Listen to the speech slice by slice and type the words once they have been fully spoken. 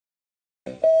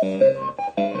Hey,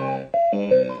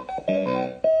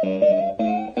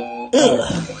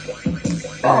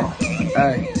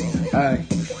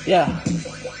 yeah.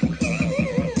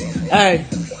 Hey.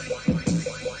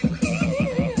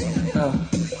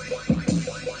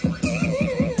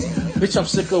 Bitch, I'm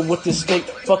sick of with this state.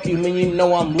 Fuck you, man, you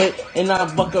know I'm lit. And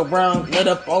I buck around, let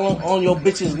up all on your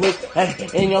bitch's lip. Hey,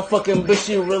 and your fucking bitch,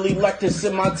 you really like to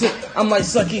sit my tip. I'm like,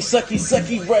 sucky, sucky,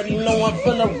 sucky, ready, know I'm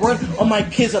finna run all my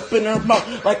kids up in her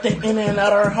mouth. Like they in and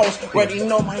out her house. Ready,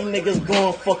 know my niggas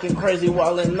going fucking crazy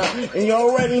wildin' up. And you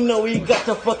already know we got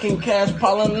the fucking cash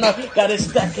piling up. Got it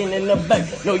stacking in the back.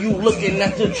 No, you looking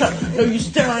at the trap. No, you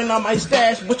staring at my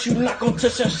stash, but you not gonna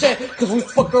touch that shit. Cause we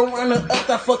fuck around and up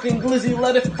that fucking glizzy,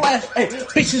 let it flash. Hey,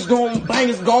 bitches gon' bang,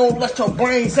 it's gon' let your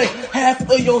brain say half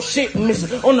of your shit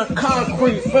missing on the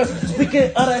concrete. Speaking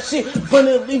of that shit,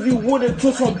 finna leave you with a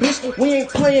twist on bitch. We ain't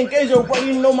playing games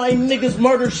already, know my niggas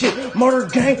murder shit. Murder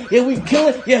gang, yeah, we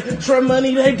killing, yeah, shred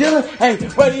money they dealing. Hey,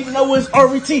 ready know it's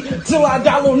RET till I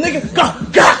die, little nigga. Go.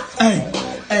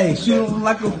 Hey, shoot him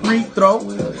like a free throw.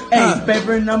 Hey,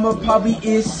 favorite number probably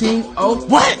is Sing O.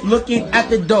 What? Looking at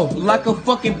the door like a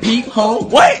fucking peephole.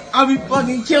 What? I be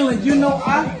fucking chillin', you know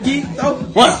I get though.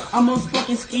 What? I'ma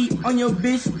fucking ski on your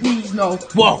bitch knees, no.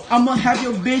 Whoa. I'ma have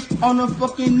your bitch on her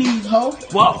fucking knees, ho.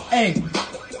 Whoa. Hey.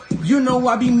 You know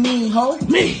I be mean, ho.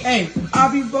 Me. Hey,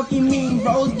 I be fucking mean,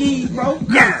 bro. Bro.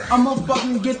 Yeah. I'ma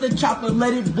fucking get the chopper,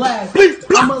 let it blast. Bleep,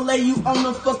 bleep. I'ma lay you on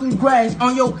the fucking grass,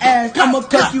 on your ass. I'ma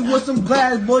cut you with some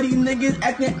glass. Boy, these niggas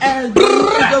acting ass.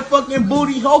 It's a fucking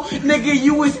booty, ho. Nigga,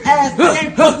 you is ass. I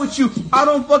can't fuck with you. I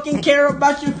don't fucking care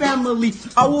about your family.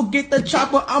 I will get the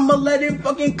chopper. I'ma let it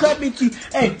fucking cut at you.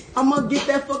 Hey, I'ma get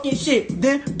that fucking shit,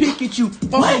 then pick at you.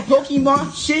 On some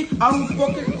Pokemon shit, I don't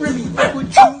fucking really fuck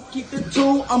with you. Keep the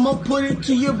tool, I'ma put it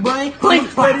to your brain. I'ma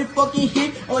let it fucking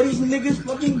hit all these niggas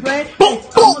fucking brain. Hey,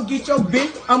 I'ma get your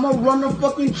bitch, I'ma run the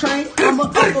fucking train. I'ma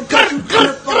uppercut you in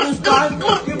the fucking sky.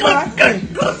 Fucking right. Hey.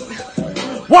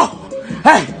 Whoa,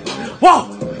 hey, whoa,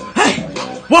 hey,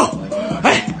 whoa,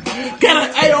 hey. Get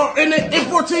an AR in the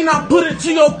M14, I put it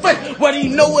to your face. Where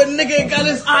you know a nigga got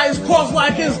his eyes crossed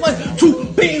like his legs. Two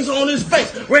beans on his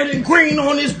face, red and green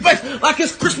on his face. Like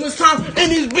it's Christmas time,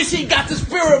 and this bitch, he got the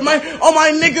spirit, man. All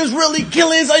my niggas really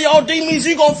killings of y'all demons.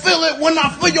 You gon' feel it when I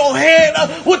fill your head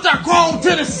up with that chrome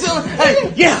to the ceiling.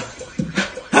 Hey,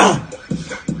 yeah.